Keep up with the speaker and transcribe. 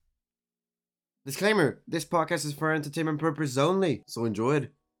Disclaimer, this podcast is for entertainment purposes only, so enjoy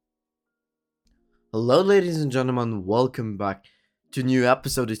it. Hello ladies and gentlemen, welcome back to a new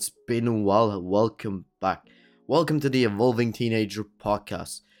episode. It's been a while, welcome back. Welcome to the Evolving Teenager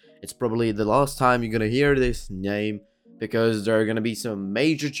podcast. It's probably the last time you're gonna hear this name because there are gonna be some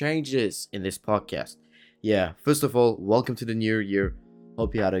major changes in this podcast. Yeah, first of all, welcome to the new year.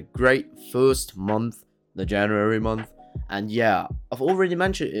 Hope you had a great first month, the January month. And yeah, I've already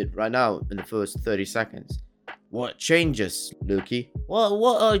mentioned it right now in the first 30 seconds. What changes, Lukey?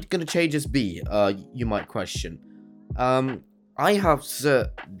 What are gonna changes be? You might question. I have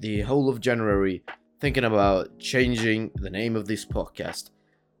set the whole of January thinking about changing the name of this podcast.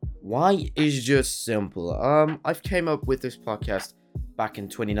 Why is just simple. I've came up with this podcast back in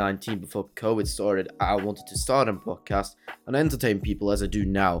 2019 before COVID started. I wanted to start a podcast and entertain people as I do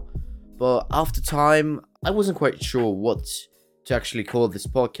now. But after time, I wasn't quite sure what to actually call this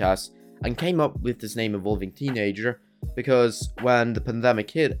podcast and came up with this name Evolving Teenager because when the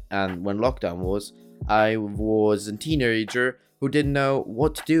pandemic hit and when lockdown was, I was a teenager who didn't know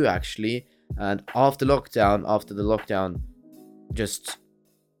what to do actually. And after the lockdown just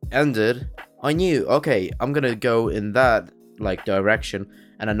ended, I knew, okay, I'm gonna go in that direction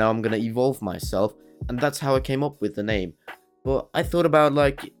and I know I'm gonna evolve myself, and that's how I came up with the name. But I thought about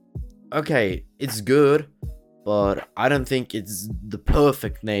okay, it's good, but I don't think it's the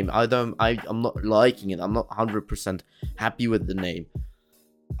perfect name. I'm not liking it. I'm not 100% happy with the name.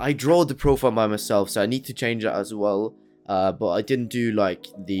 I draw the profile by myself, so I need to change it as well. But I didn't do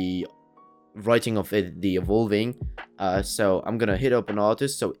the writing of it, the evolving. So I'm gonna hit up an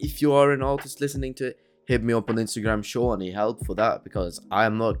artist. So if you are an artist listening to it, hit me up on Instagram. Show any help for that because I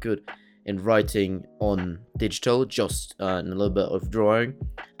am not good in writing on digital, just in a little bit of drawing.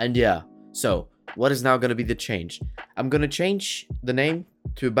 And yeah, so what is now going to be the change? I'm going to change the name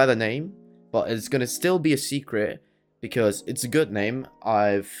to a better name, but it's going to still be a secret because it's a good name.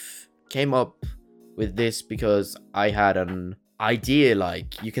 I've came up with this because I had an idea,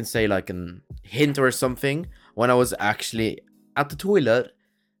 you can say an hint or something, when I was actually at the toilet,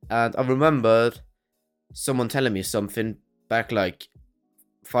 and I remembered someone telling me something back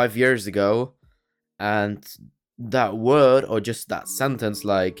 5 years ago, and that word or just that sentence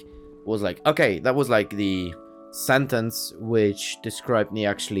was okay, that was the sentence which described me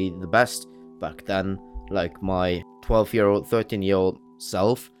actually the best back then, my 12-year-old 13-year-old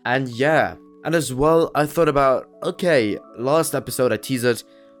self. And yeah, and as well I thought about, okay, last episode I teased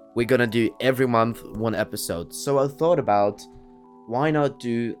we're gonna do every month one episode, so I thought about why not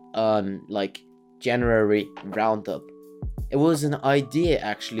do January Roundup. It was an idea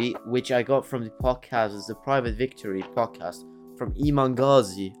actually, which I got from the podcast, it's the Private Victory podcast from Iman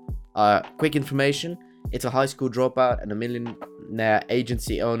Ghazi. Quick information, it's a high school dropout and a millionaire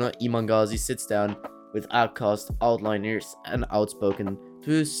agency owner. Iman Ghazi sits down with outcast, outliners, and outspoken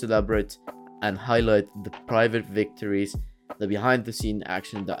to celebrate and highlight the private victories, the behind-the-scene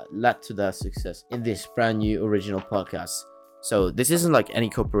action that led to their success in this brand new original podcast. So this isn't any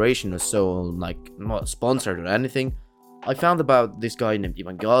corporation or so, not sponsored or anything. I found about this guy named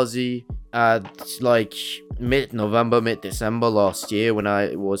Iman Ghazi at mid-November, mid-December last year when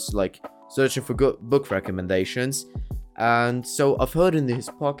I was searching for good book recommendations. And so I've heard in his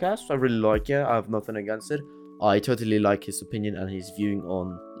podcast, I really like it, I have nothing against it. I totally like his opinion and his viewing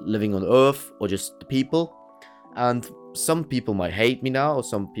on living on Earth or just the people. And some people might hate me now, or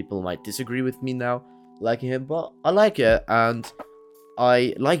some people might disagree with me now liking him, but I like it, and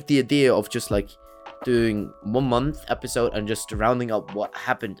I like the idea of just doing 1 month episode and just rounding up what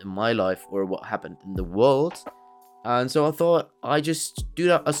happened in my life or what happened in the world. And so I thought I just do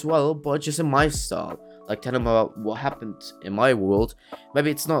that as well, but just in my style, telling about what happened in my world.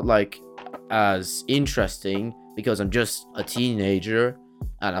 Maybe it's not as interesting because I'm just a teenager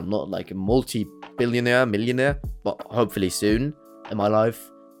and I'm not a multi-billionaire, millionaire, but hopefully soon in my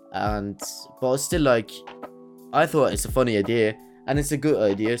life. But still I thought it's a funny idea and it's a good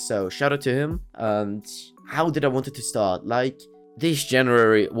idea, so shout out to him. And how did I want it to start? This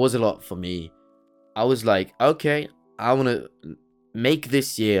January was a lot for me. I was okay, I want to make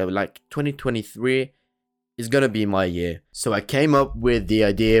this year, 2023 is gonna be my year. So I came up with the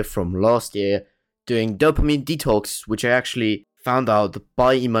idea from last year, doing dopamine detox, which I actually found out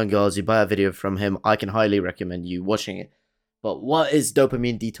by Iman Ghazi, by a video from him. I can highly recommend you watching it. But what is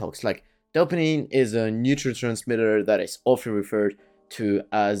dopamine detox? Dopamine is a neurotransmitter that is often referred to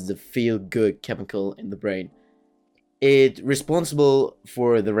as the feel-good chemical in the brain. It's responsible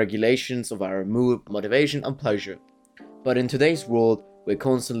for the regulations of our mood, motivation, and pleasure. But in today's world, we're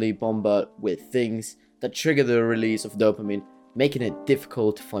constantly bombarded with things that trigger the release of dopamine, making it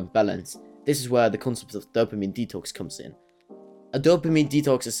difficult to find balance This is where the concept of dopamine detox comes in. A dopamine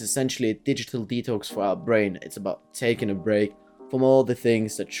detox is essentially a digital detox for our brain. It's about taking a break from all the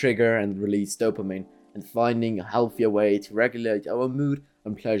things that trigger and release dopamine and finding a healthier way to regulate our mood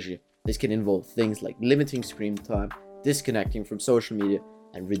and pleasure. This can involve things like limiting screen time, disconnecting from social media,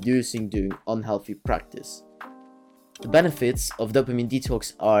 and reducing doing unhealthy practice. The benefits of dopamine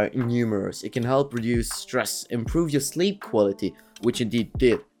detox are numerous. It can help reduce stress, improve your sleep quality, which indeed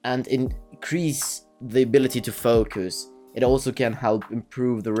did, and increase the ability to focus. It also can help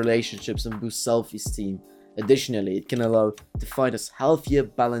improve the relationships and boost self-esteem. Additionally, it can allow to find a healthier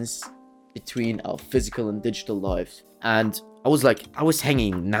balance between our physical and digital lives. And I was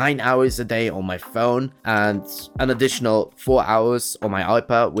hanging 9 hours a day on my phone and an additional 4 hours on my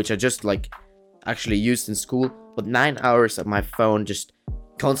iPad, which I just actually used in school. But 9 hours of my phone just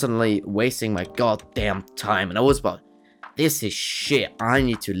constantly wasting my goddamn time. And I was about, this is shit, I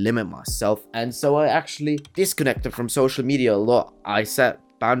need to limit myself. And so I actually disconnected from social media a lot. I set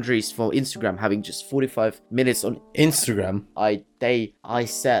boundaries for Instagram, having just 45 minutes on Instagram a day. I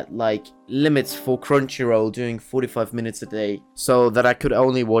set limits for Crunchyroll, doing 45 minutes a day, so that I could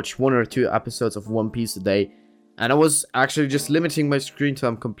only watch 1 or 2 episodes of One Piece a day. And I was actually just limiting my screen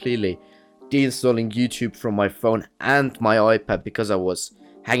time completely, deinstalling YouTube from my phone and my iPad, because I was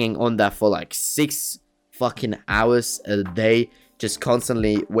hanging on that for 6 fucking hours a day, just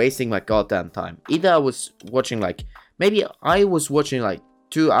constantly wasting my goddamn time. Either I was watching maybe I was watching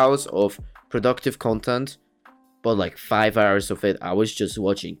 2 hours of productive content, but 5 hours of it I was just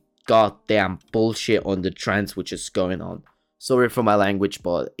watching goddamn bullshit on the trends which is going on. Sorry for my language,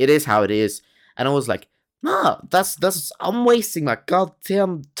 but it is how it is. And I was like, nah, I'm wasting my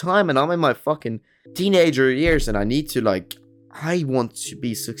goddamn time, and I'm in my fucking teenager years, and I need to I want to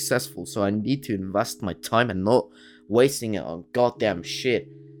be successful, so I need to invest my time and not wasting it on goddamn shit.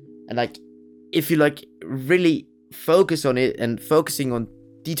 And if you really focus on it and focusing on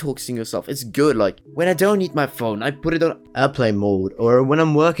detoxing yourself, it's good. When I don't need my phone, I put it on airplane mode, or when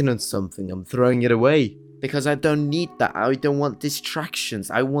I'm working on something, I'm throwing it away, because I don't need that. I don't want distractions.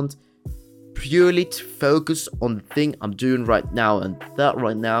 I want purely to focus on the thing I'm doing right now, and that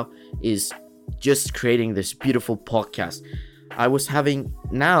right now is just creating this beautiful podcast. I was having,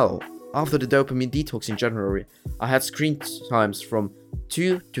 now after the dopamine detox in January, I had screen times from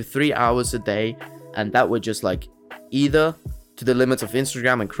 2 to 3 hours a day, and that were just either to the limits of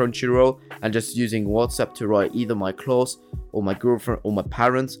Instagram and Crunchyroll, and just using WhatsApp to write either my class or my girlfriend or my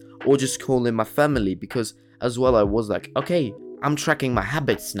parents, or just calling my family, because as well I was okay, I'm tracking my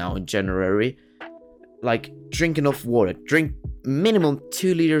habits now in January, drink enough water, drink minimum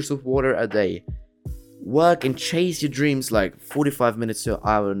 2 liters of water a day, work and chase your dreams 45 minutes to an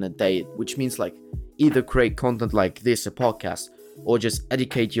hour in a day, which means either create content like this, a podcast, or just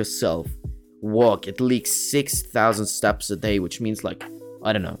educate yourself. Walk at least 6,000 steps a day, which means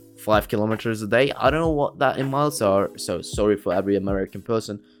I don't know, 5 kilometers a day. I don't know what that in miles are, so sorry for every American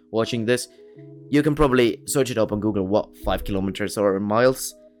person watching this. You can probably search it up on Google what 5 kilometers are in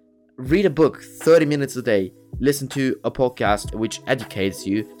miles. Read a book 30 minutes a day. Listen to a podcast which educates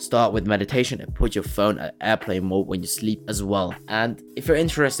you. Start with meditation and put your phone at airplane mode when you sleep as well. And if you're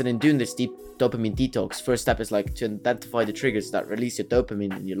interested in doing this deep dopamine detox, first step is to identify the triggers that release your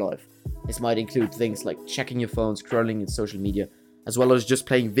dopamine in your life. This might include things like checking your phone, scrolling in social media, as well as just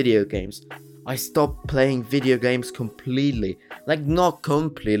playing video games. I stopped playing video games completely. Not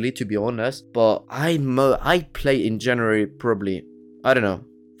completely, to be honest, but I play in January probably, I don't know,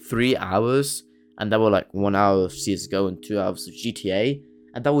 3 hours, and that were 1 hour of CSGO and 2 hours of GTA,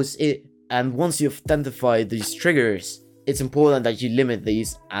 and that was it. And once you've identified these triggers, it's important that you limit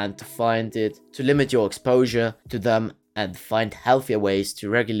these, and to limit your exposure to them, and find healthier ways to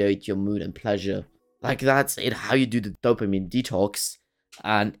regulate your mood and pleasure. That's it, how you do the dopamine detox,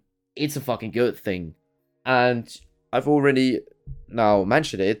 and it's a fucking good thing. And I've already now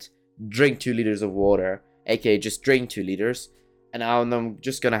mentioned it, drink 2 liters of water, aka just drink 2 liters. And now I'm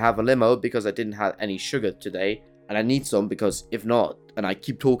just gonna have a limo because I didn't have any sugar today, and I need some, because if not, and I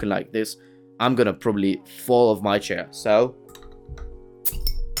keep talking like this, I'm gonna probably fall off my chair. So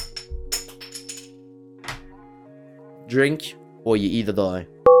drink or you either die.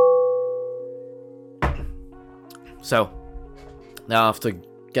 So now, after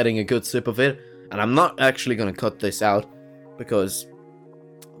getting a good sip of it, and I'm not actually gonna cut this out because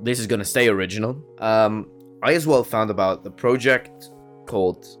this is gonna stay original, I as well found about the project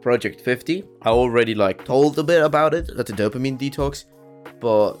called Project 50. I already told a bit about it at the dopamine detox,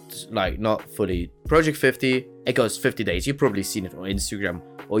 but not fully. Project 50, it goes 50 days. You've probably seen it on Instagram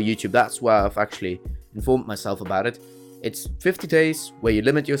or YouTube. That's where I've actually informed myself about it. It's 50 days where you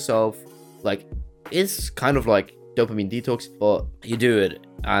limit yourself Like, it's kind of like dopamine detox, but you do it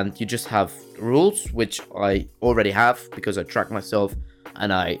and you just have rules, which I already have because I track myself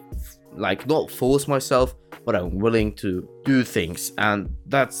and I like not force myself, but I'm willing to do things, and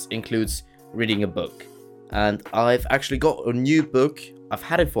that includes reading a book. And I've actually got a new book. I've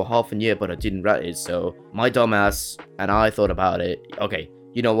had it for half a year, but I didn't read it, so my dumbass and I thought about it. Okay,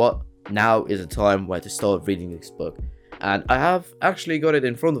 you know what? Now is the time where to start reading this book. And I have actually got it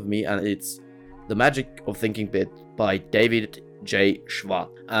in front of me, and it's The Magic of Thinking Big by David J.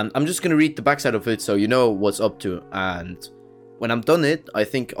 Schwartz. And I'm just gonna read the backside of it so you know what's up to. And when I'm done it, I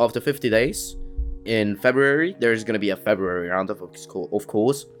think after 50 days, in February, there's gonna be a February roundup, of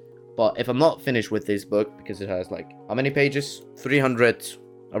course. But if I'm not finished with this book, because it has like, how many pages? 300,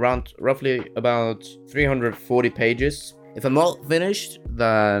 around roughly about 340 pages. If I'm not finished,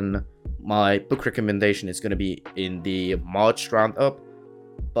 then my book recommendation is going to be in the March roundup.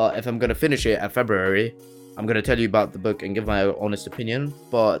 But if I'm going to finish it at February, I'm going to tell you about the book and give my honest opinion.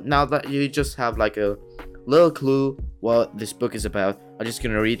 But now that you just have like a little clue what this book is about, I'm just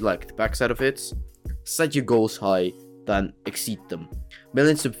going to read like the backside of it. Set your goals high, then exceed them.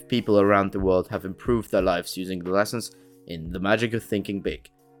 Millions of people around the world have improved their lives using the lessons in The Magic of Thinking Big.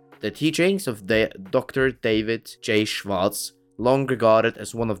 The teachings of Dr. David J. Schwartz, long regarded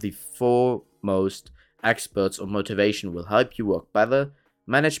as one of the foremost experts on motivation, will help you work better,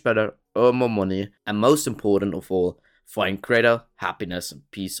 manage better, earn more money, and most important of all, find greater happiness and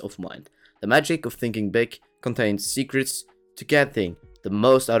peace of mind. The Magic of Thinking Big contains secrets to getting the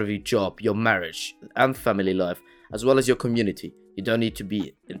most out of your job, your marriage, and family life, as well as your community. You don't need to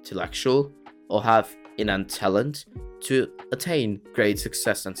be intellectual or have innate talent to attain great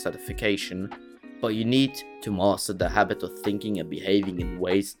success and satisfaction, but you need to master the habit of thinking and behaving in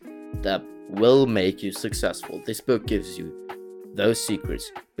ways that will make you successful. This book gives you those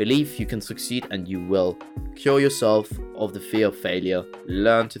secrets. Believe you can succeed, and you will. Cure yourself of the fear of failure.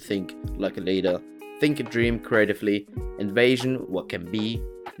 Learn to think like a leader. Think and dream creatively. Envision what can be,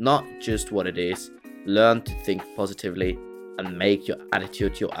 not just what it is. Learn to think positively and make your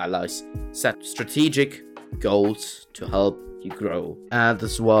attitude your allies. Set strategic goals to help you grow. And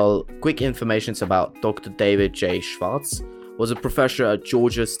as well, quick information about Dr. David J. Schwartz. Was a professor at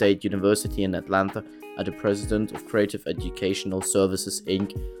Georgia State University in Atlanta and the president of Creative Educational Services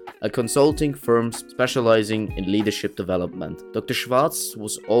Inc., a consulting firm specializing in leadership development. Dr. Schwartz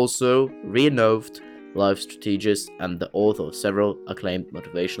was also a renowned life strategist and the author of several acclaimed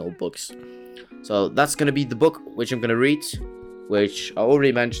motivational books. So that's going to be the book which I'm going to read, which I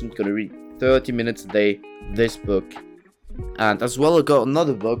already mentioned, going to read 30 minutes a day, this book. And as well, I got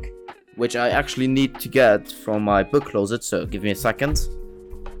another book, which I actually need to get from my book closet, so give me a second.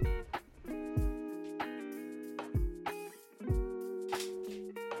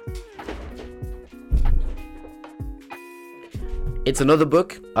 It's another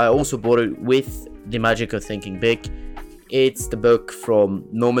book. I also bought it with The Magic of Thinking Big. It's the book from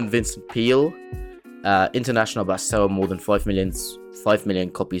Norman Vincent Peale, international bestseller, more than 5 million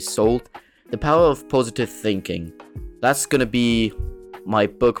copies sold. The Power of Positive Thinking. That's gonna be my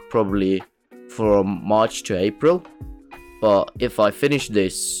book probably from March to April. But if I finish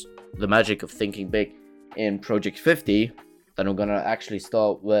this, The Magic of Thinking Big, in Project 50, then I'm gonna actually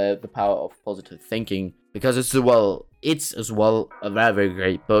start with The Power of Positive Thinking, because it's as well a very, very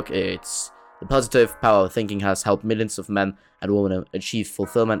great book. It's the positive power of thinking has helped millions of men and women achieve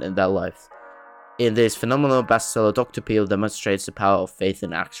fulfillment in their lives. In this phenomenal bestseller, Dr. Peale demonstrates the power of faith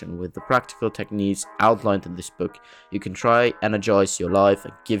in action. With the practical techniques outlined in this book, you can energize your life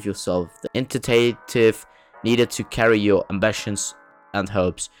and give yourself the initiative needed to carry your ambitions and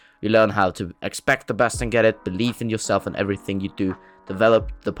hopes. You learn how to expect the best and get it, believe in yourself and everything you do,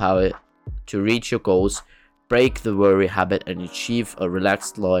 develop the power to reach your goals, break the worry habit, and achieve a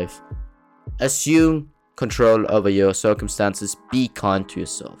relaxed life. Assume control over your circumstances. Be kind to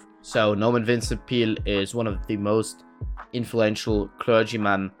yourself. So, Norman Vincent Peale is one of the most influential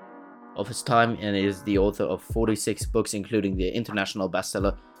clergymen of his time and is the author of 46 books, including the international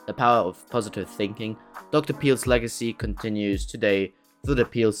bestseller, The Power of Positive Thinking. Dr. Peale's legacy continues today through the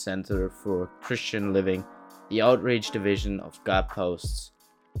Peale Center for Christian Living, the outreach division of Gap Posts.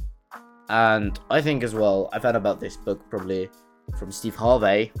 And I think as well, I found about this book probably from Steve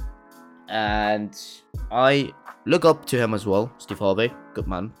Harvey, and I look up to him as well. Steve Harvey, good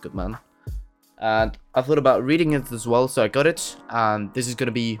man. And I thought about reading it as well, so I got it, and this is going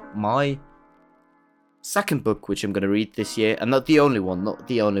to be my second book which I'm going to read this year, and not the only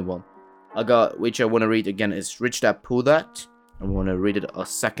one. I got, which I want to read again, is Rich Dad Poor Dad. I want to read it a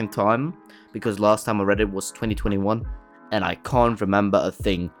second time, because last time I read it was 2021, and I can't remember a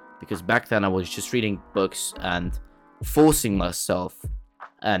thing. because back then I was just reading books and forcing myself,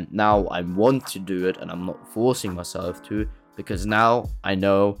 and now I want to do it and I'm not forcing myself to, because now I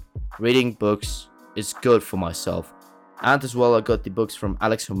know reading books is good for myself. And as well, I got the books from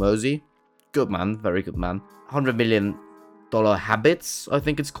Alex Hormozy. Good man, very good man. $100 Million Habits, I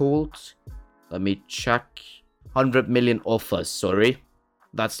think it's called. Let me check. 100 Million Offers, sorry.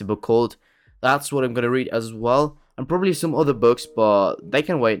 That's the book called. That's what I'm gonna read as well. And probably some other books, but they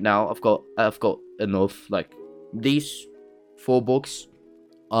can wait now. I've got enough. Like, these 4 books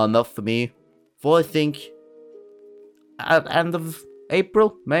are enough for me for, I think, at end of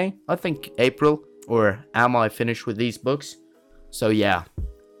April, May? I think April. Or am I finished with these books? So yeah,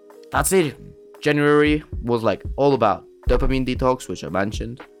 that's it. January was like all about dopamine detox, which I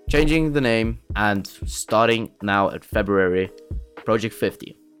mentioned, changing the name, and starting now at February, Project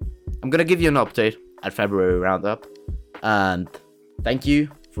 50. I'm gonna give you an update at February Roundup, and thank you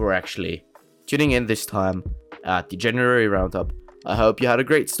for actually tuning in this time at the January Roundup. I hope you had a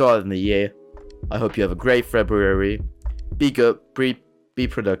great start in the year. I hope you have a great February. Be good, be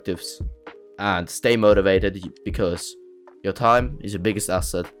productive, and stay motivated, because your time is your biggest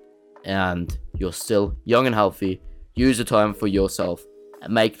asset and you're still young and healthy. Use the time for yourself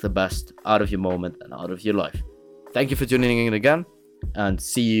and make the best out of your moment and out of your life. Thank you for tuning in again, and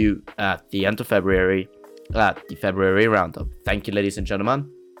see you at the end of February at the February Roundup. Thank you, ladies and gentlemen.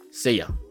 See ya.